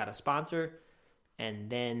they got a sponsor,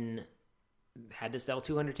 and then had to sell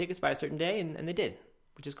 200 tickets by a certain day, and they did,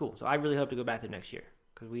 which is cool. So I really hope to go back there next year,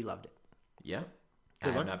 because we loved it. Yeah. I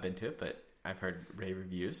have not been to it, but I've heard rave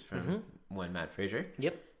reviews from one Matt Fraser.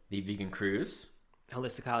 Yep. The Vegan Cruise.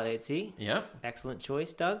 Holistic Holiday at Sea. Yep. Excellent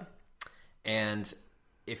choice, Doug. And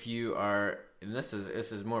if you are, and this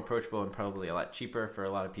is more approachable and probably a lot cheaper for a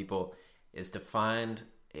lot of people, is to find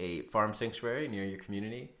a farm sanctuary near your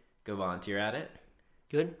community. Go volunteer at it.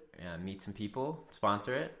 Good. Meet some people.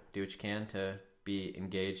 Sponsor it. Do what you can to be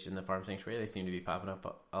engaged in the farm sanctuary. They seem to be popping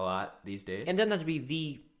up a lot these days. And it doesn't have to be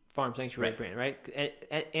the farm sanctuary brand, right?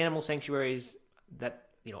 Animal sanctuaries that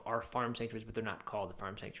are farm sanctuaries, but they're not called the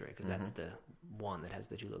farm sanctuary because that's the one that has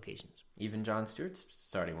the two locations. Even Jon Stewart's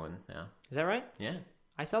starting one now. Is that right? Yeah.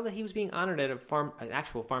 I saw that he was being honored at an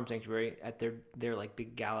actual farm sanctuary at their like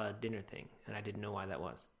big gala dinner thing, and I didn't know why that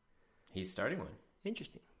was. He's starting one.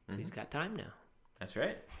 Interesting. He's got time now. That's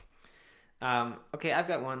right. Okay, I've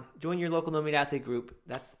got one. Join your local No Meat Athlete group.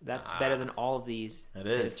 That's better than all of these. It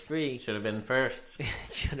is. It's free. Should have been first.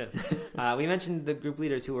 It should have. We mentioned the group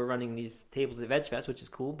leaders who are running these tables at VegFest, which is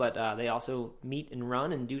cool, but they also meet and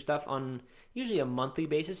run and do stuff on usually a monthly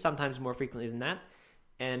basis, sometimes more frequently than that.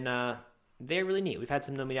 And they're really neat. We've had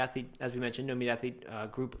some No Meat Athlete, as we mentioned, No Meat Athlete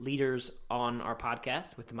group leaders on our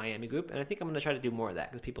podcast with the Miami group, and I think I'm going to try to do more of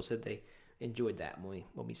that because people said they enjoyed that when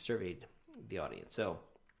we surveyed the audience. So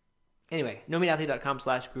anyway,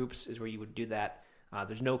 nomeatathlete.com/groups is where you would do that.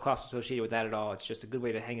 There's no cost associated with that at all. It's just a good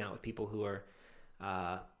way to hang out with people who are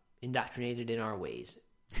indoctrinated in our ways.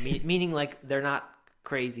 Meaning, like, they're not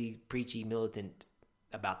crazy, preachy, militant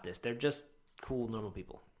about this. They're just cool, normal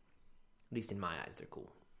people. At least in my eyes, they're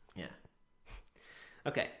cool. Yeah.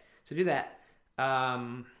 Okay, so do that.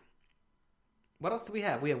 What else do we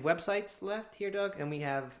have? We have websites left here, Doug, and we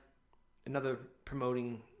have another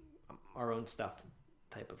promoting our own stuff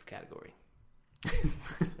type of category.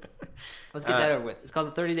 Let's get that over with. It's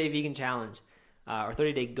called the 30-Day Vegan Challenge, or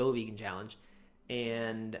 30-Day Go Vegan Challenge,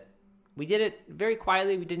 and we did it very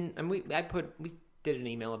quietly. We didn't, and we did an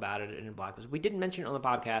email about it in a blog post. We didn't mention it on the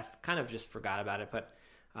podcast. Kind of just forgot about it, but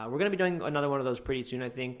we're going to be doing another one of those pretty soon, I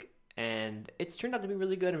think. And it's turned out to be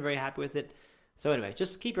really good. I'm very happy with it. So anyway,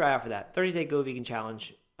 just keep your eye out for that. 30-Day Go Vegan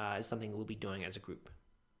Challenge is something we'll be doing as a group.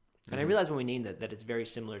 And I realized when we named it that it's very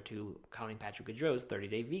similar to Colleen Patrick Goodrow's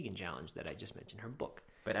 30-Day Vegan Challenge that I just mentioned in her book.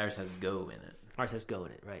 But ours has go in it. Ours has go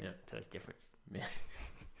in it, right? Yeah. So it's different.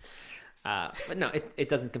 Yeah. But no, it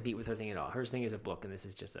doesn't compete with her thing at all. Her thing is a book, and this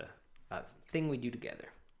is just a thing we do together.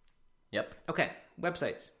 Yep. Okay,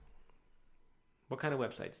 websites. What kind of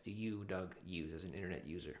websites do you, Doug, use as an internet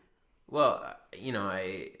user? Well,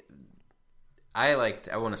 I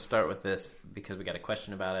want to start with this because we got a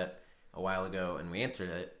question about it a while ago and we answered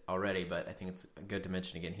it already, but I think it's good to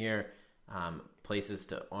mention again here. Places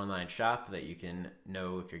to online shop that you can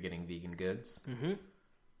know if you're getting vegan goods. Mm-hmm.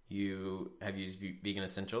 You have used Vegan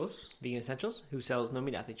Essentials. Vegan Essentials, who sells No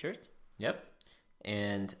Meat Athlete shirts. Yep.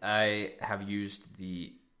 And I have used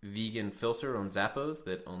the vegan filter on Zappos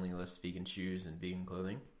that only lists vegan shoes and vegan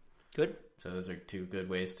clothing. Good. So those are two good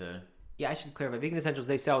ways to... Yeah, I should clarify. Vegan Essentials,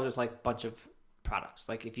 they sell just like a bunch of products.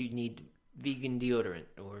 Like if you need vegan deodorant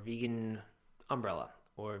or vegan umbrella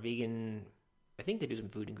or vegan... I think they do some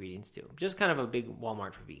food ingredients too. Just kind of a big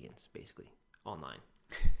Walmart for vegans, basically, online.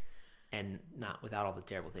 And not without all the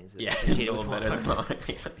terrible things that a little better than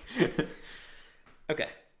Walmart. Okay,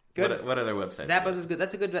 good. What other websites? Zappos is good.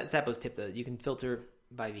 That's a good Zappos tip, though. You can filter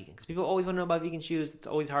by vegan. Because people always want to know about vegan shoes. It's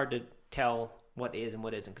always hard to tell what is and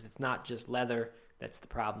what isn't. Because it's not just leather that's the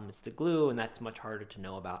problem. It's the glue, and that's much harder to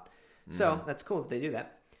know about. So that's cool if they do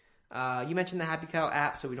that. You mentioned the Happy Cow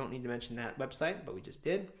app, so we don't need to mention that website, but we just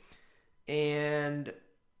did. And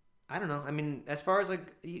I don't know. I mean, as far as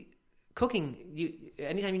like cooking,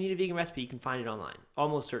 anytime you need a vegan recipe, you can find it online.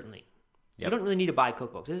 Almost certainly. Yep. You don't really need to buy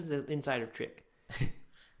cookbooks. This is an insider trick.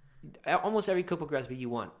 Almost every cookbook recipe you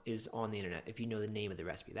want is on the internet if you know the name of the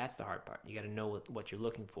recipe. That's the hard part. You got to know what you're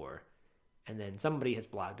looking for. And then somebody has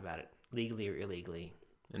blogged about it, legally or illegally.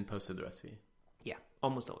 And posted the recipe. Yeah,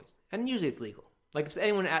 almost always. And usually it's legal. Like if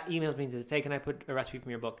anyone emails me and says, hey, can I put a recipe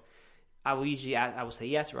from your book? I will say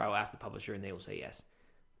yes, or I will ask the publisher and they will say yes.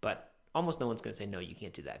 But almost no one's going to say, no, you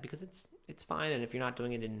can't do that. Because it's fine. And if you're not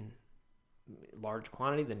doing it in large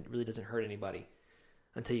quantity, then it really doesn't hurt anybody.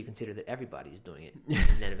 Until you consider that everybody's doing it.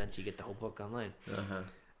 And then eventually you get the whole book online.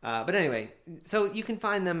 But anyway, so you can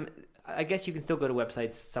find them. I guess you can still go to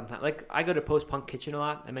websites sometimes. Like I go to Post Punk Kitchen a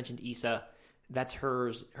lot. I mentioned Isa. That's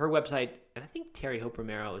her website. And I think Terry Hope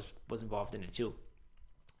Romero was involved in it too.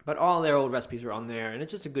 But all their old recipes are on there. And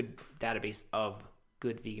it's just a good database of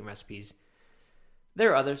good vegan recipes.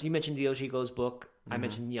 There are others. You mentioned the Oshi Glow's book. I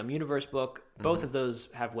mentioned Yum Universe book. Both of those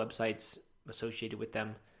have websites associated with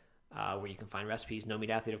them. Where you can find recipes. No Meat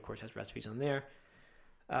Athlete, of course, has recipes on there.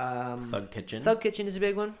 Thug Kitchen. Thug Kitchen is a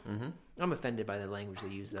big one. Mm-hmm. I'm offended by the language they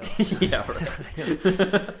use, though. Yeah,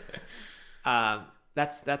 right.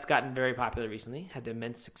 That's gotten very popular recently. Had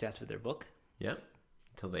immense success with their book. Yep.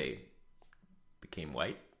 Until they became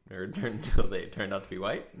white, or until they turned out to be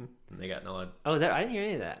white, and they got no. Oh, is that? I didn't hear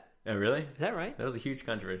any of that. Oh, really? Is that right? That was a huge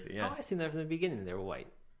controversy. Yeah. Oh, I seen that from the beginning. They were white.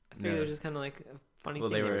 I figured it was just kind of like a funny thing.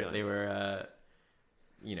 Well, they were.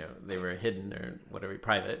 They were hidden or whatever,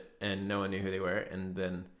 private, and no one knew who they were. And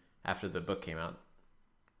then after the book came out,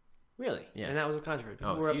 really, yeah, and that was a controversy.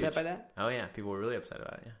 People were upset by that. Oh yeah, people were really upset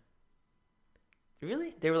about it. Yeah,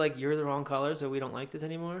 really, they were like, "You're the wrong color, so we don't like this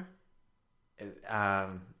anymore."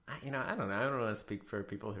 I don't know. I don't want to speak for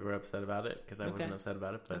people who were upset about it because I wasn't upset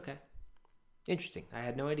about it. But okay, interesting. I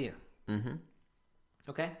had no idea. Mm-hmm.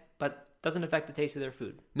 Okay, but doesn't affect the taste of their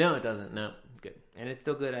food. No, it doesn't. No. Good. And it's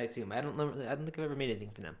still good, I assume. I don't think I've ever made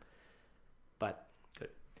anything for them. But good.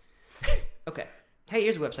 Okay. Hey,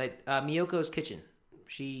 here's a website. Miyoko's Kitchen.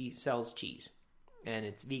 She sells cheese. And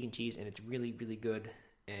it's vegan cheese, and it's really, really good.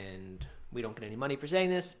 And we don't get any money for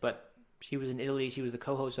saying this, but she was in Italy. She was the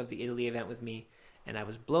co-host of the Italy event with me. And I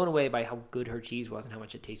was blown away by how good her cheese was and how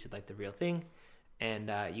much it tasted like the real thing.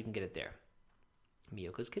 And you can get it there.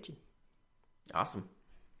 Miyoko's Kitchen. Awesome.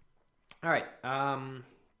 All right.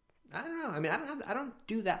 I don't know. I mean, I don't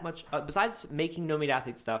do that much besides making No Meat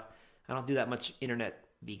Athlete stuff. I don't do that much internet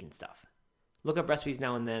vegan stuff. Look up recipes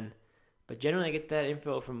now and then, But generally, I get that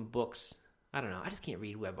info from books. I don't know. I just can't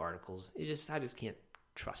read web articles. I just can't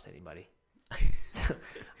trust anybody.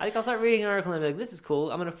 I think I'll start reading an article and be like, this is cool.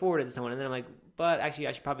 I'm going to forward it to someone. And then I'm like, but actually,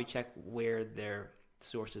 I should probably check where their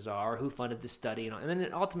sources are, or who funded the study. And then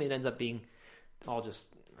it ultimately ends up being all just,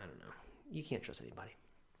 I don't know. You can't trust anybody.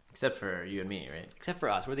 Except for you and me, right? Except for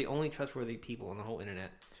us. We're the only trustworthy people on the whole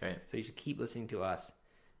internet. That's right. So you should keep listening to us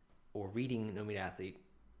or reading No Meat Athlete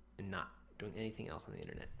and not doing anything else on the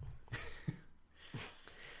internet.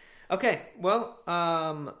 Okay, well,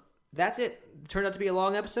 that's it. It turned out to be a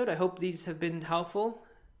long episode. I hope these have been helpful.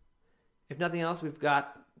 If nothing else, we've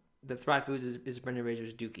got the Thrive Foods is Brendan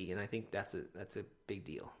Razor's Dookie, and I think that's a big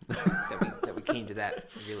deal that we came to that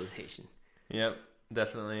realization. Yep,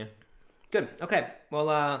 definitely. Good. Okay.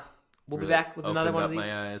 Well, we'll be back with another one of these.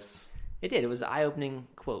 My eyes. It did. It was an eye-opening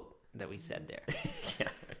quote that we said there. Yeah.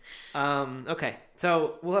 Okay.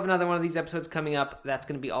 So we'll have another one of these episodes coming up. That's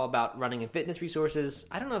going to be all about running and fitness resources.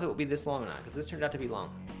 I don't know if it will be this long or not, because this turned out to be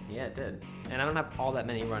long. Yeah, it did. And I don't have all that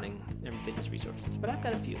many running and fitness resources, but I've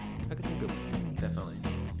got a few. I've got some good ones. Definitely.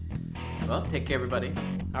 Well, take care, everybody.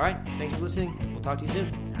 All right. Thanks for listening. We'll talk to you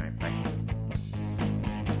soon. All right.